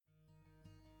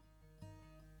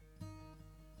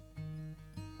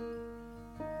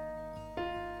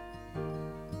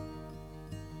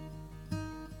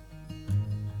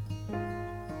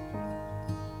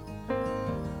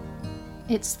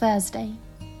It's Thursday.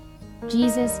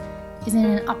 Jesus is in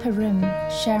an upper room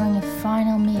sharing a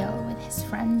final meal with his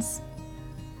friends.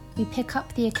 We pick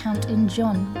up the account in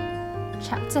John,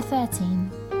 chapter 13,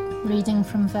 reading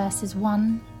from verses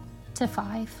 1 to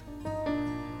 5.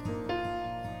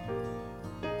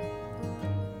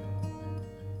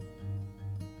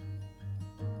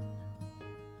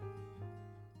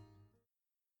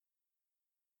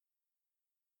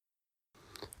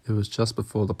 It was just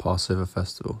before the Passover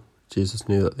festival. Jesus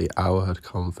knew that the hour had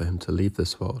come for him to leave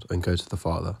this world and go to the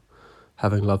Father.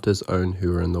 Having loved his own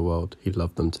who were in the world, he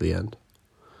loved them to the end.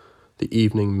 The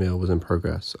evening meal was in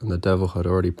progress, and the devil had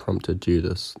already prompted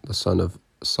Judas, the son of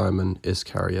Simon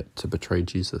Iscariot, to betray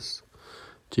Jesus.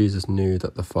 Jesus knew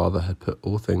that the Father had put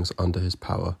all things under his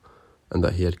power, and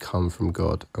that he had come from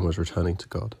God and was returning to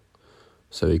God.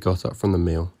 So he got up from the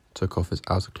meal, took off his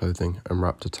outer clothing, and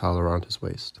wrapped a towel around his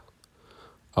waist.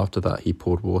 After that, he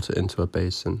poured water into a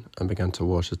basin and began to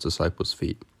wash his disciples'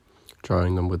 feet,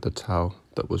 drying them with the towel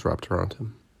that was wrapped around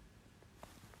him.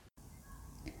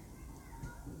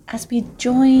 As we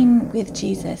join with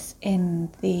Jesus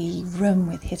in the room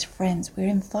with his friends, we're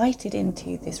invited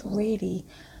into this really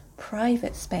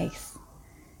private space.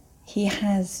 He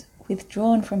has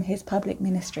withdrawn from his public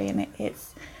ministry, and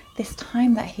it's this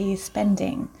time that he is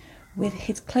spending with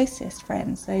his closest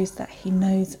friends, those that he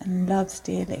knows and loves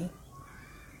dearly.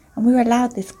 And we were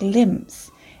allowed this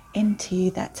glimpse into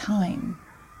that time.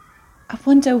 I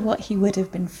wonder what he would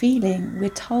have been feeling. We're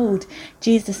told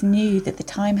Jesus knew that the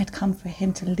time had come for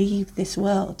him to leave this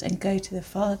world and go to the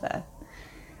Father.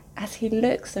 As he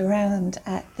looks around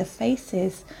at the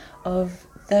faces of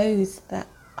those that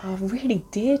are really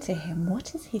dear to him,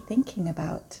 what is he thinking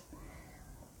about?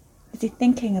 Is he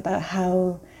thinking about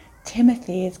how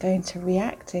Timothy is going to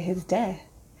react to his death?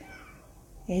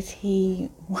 Is he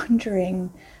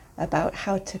wondering about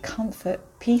how to comfort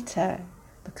Peter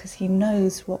because he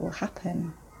knows what will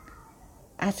happen?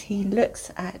 As he looks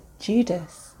at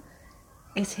Judas,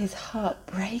 is his heart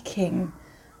breaking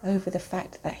over the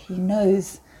fact that he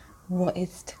knows what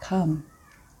is to come?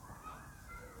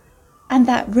 And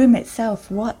that room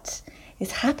itself, what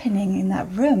is happening in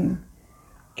that room?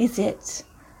 Is it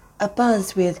a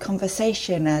buzz with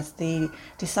conversation as the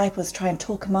disciples try and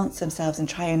talk amongst themselves and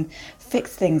try and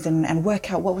fix things and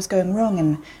work out what was going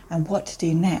wrong and what to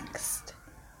do next?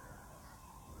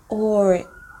 Or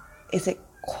is it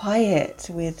quiet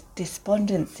with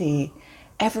despondency?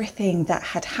 Everything that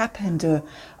had happened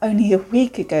only a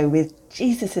week ago with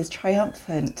Jesus'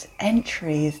 triumphant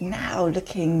entry is now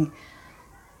looking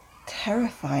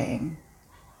terrifying.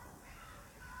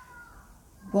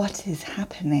 What is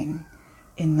happening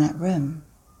in that room?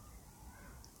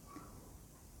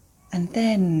 And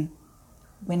then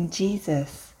when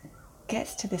Jesus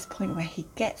gets to this point where he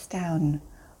gets down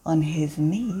on his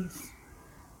knees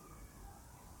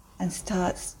and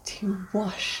starts to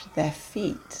wash their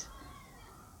feet,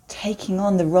 taking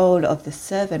on the role of the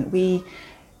servant. We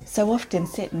so often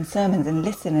sit in sermons and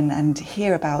listen and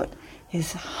hear about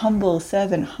his humble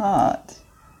servant heart.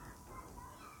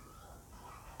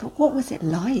 But what was it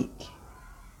like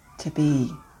to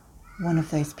be one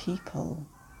of those people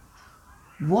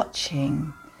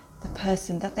watching the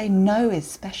person that they know is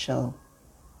special,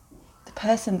 the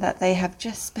person that they have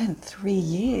just spent 3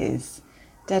 years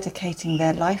dedicating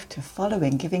their life to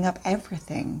following, giving up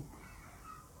everything,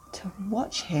 to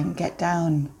watch him get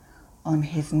down on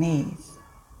his knees?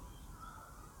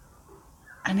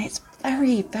 And it's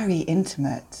very, very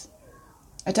intimate.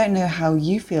 I don't know how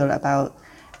you feel about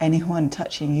anyone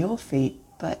touching your feet,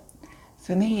 but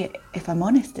for me, if I'm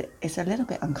honest, it's a little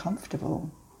bit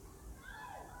uncomfortable.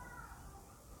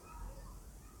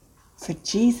 For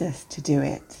Jesus to do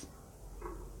it,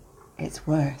 it's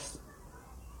worse.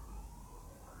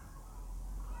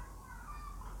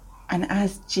 And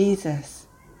as Jesus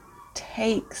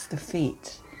takes the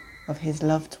feet of his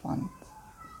loved ones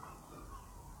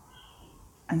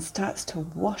and starts to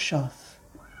wash off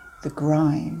the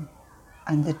grime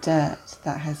and the dirt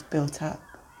that has built up,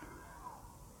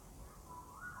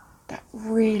 that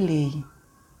really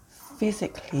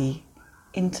physically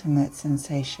intimate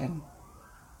sensation,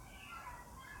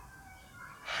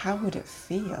 how would it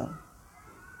feel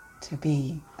to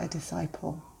be a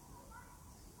disciple?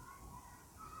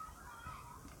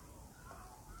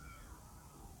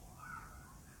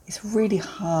 It's really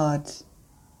hard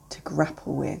to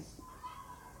grapple with.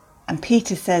 And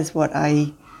Peter says what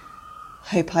I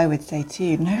hope I would say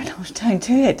too. No, Lord, don't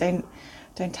do it.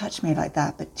 Don't touch me like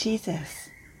that. But Jesus,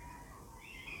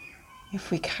 if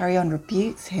we carry on,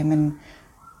 rebukes him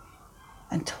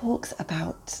and talks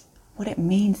about what it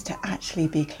means to actually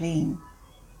be clean.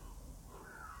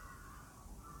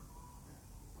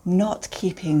 not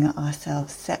keeping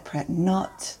ourselves separate,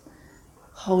 not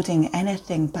holding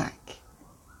anything back,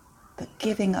 but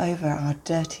giving over our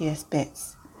dirtiest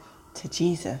bits to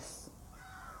Jesus.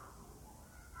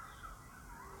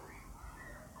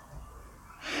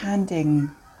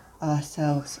 Handing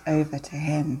ourselves over to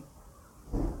him.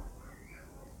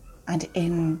 And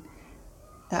in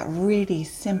that really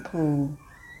simple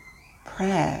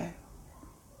prayer,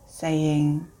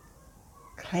 saying,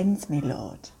 "Cleanse me,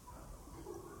 Lord.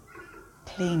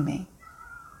 Clean me.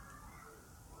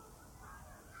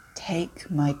 Take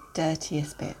my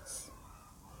dirtiest bits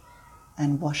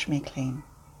and wash me clean."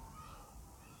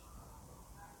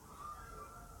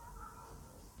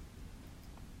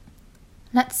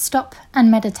 Let's stop and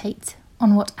meditate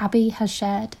on what Abby has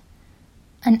shared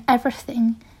and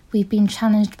everything we've been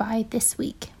challenged by this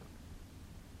week.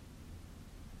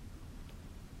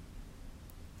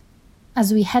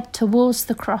 As we head towards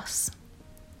the cross,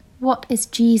 what is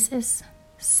Jesus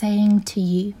saying to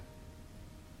you?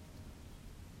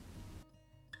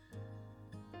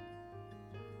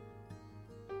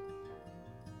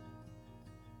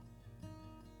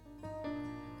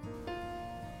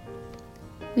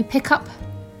 We pick up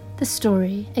the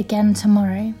story again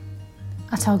tomorrow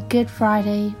at our Good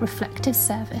Friday reflective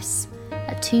service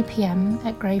at 2 p.m.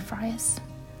 at Greyfriars.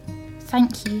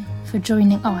 Thank you for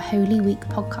joining our Holy Week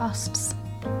podcasts.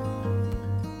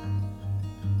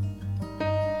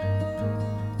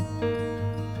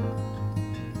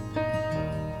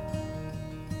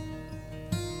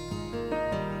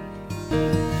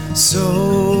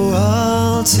 So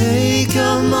I'll take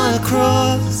up my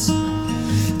cross,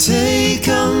 take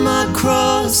up my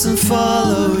cross and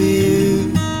follow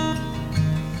you,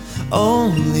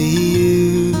 only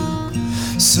you.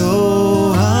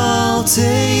 So I'll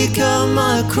take up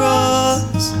my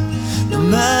cross, no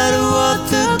matter what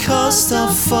the cost,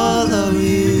 I'll follow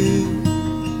you.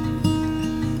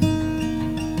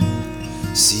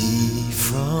 See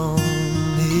from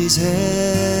his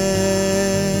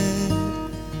head,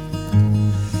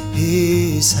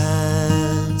 his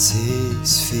hands,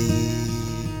 his feet,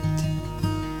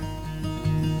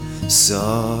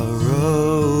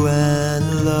 sorrow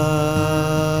and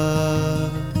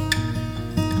love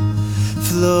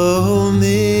flow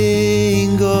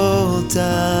mingled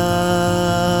down.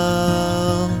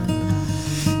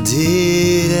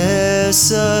 Did e'er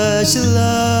such love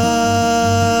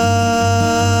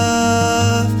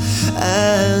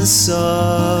and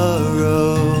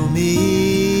sorrow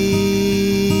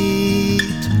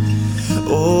meet,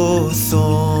 or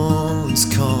thorns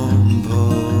compose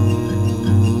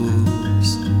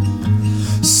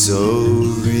so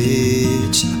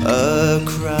rich a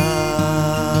crown?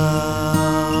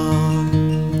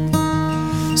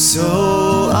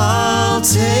 So I'll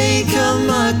take up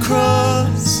my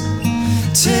cross,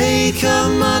 take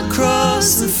up my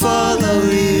cross and follow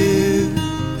you,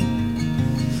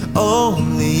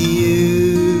 only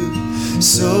you.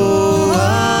 So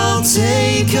I'll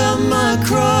take up my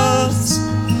cross,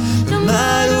 no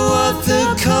matter what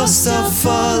the cost, I'll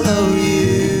follow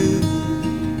you.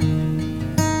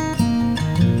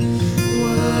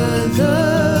 Were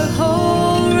the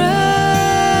whole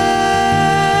realm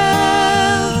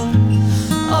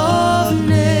of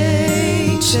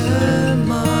nature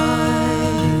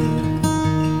mine,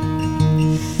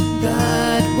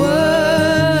 that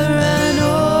were an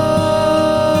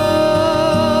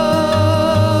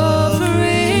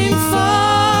offering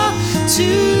far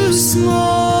too small,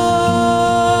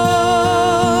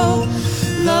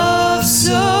 love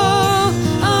so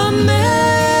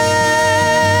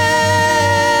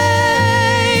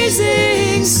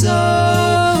amazing,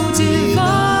 so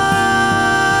divine,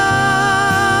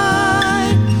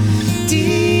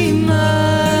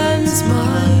 demands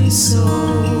my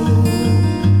soul,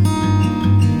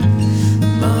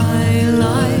 my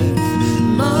life,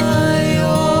 my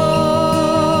all.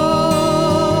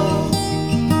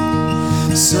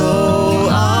 So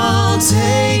I'll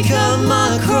take up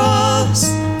my cross,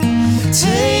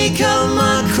 take up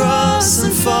my cross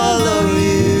and follow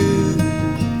you,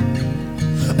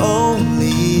 only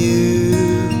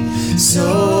you.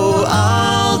 So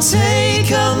I'll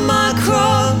take up my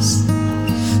cross,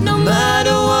 no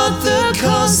matter what the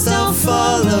cost, I'll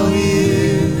follow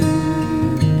you,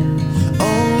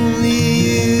 only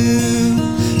you.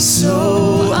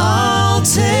 So I'll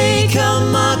take up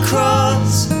my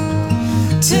cross,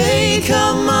 take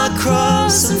up my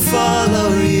cross and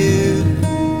follow you,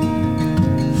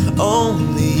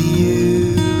 only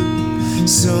you.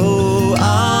 So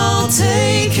I'll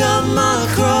take up my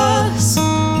cross,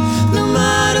 no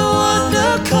matter what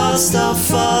the cost, I'll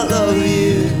follow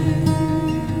you.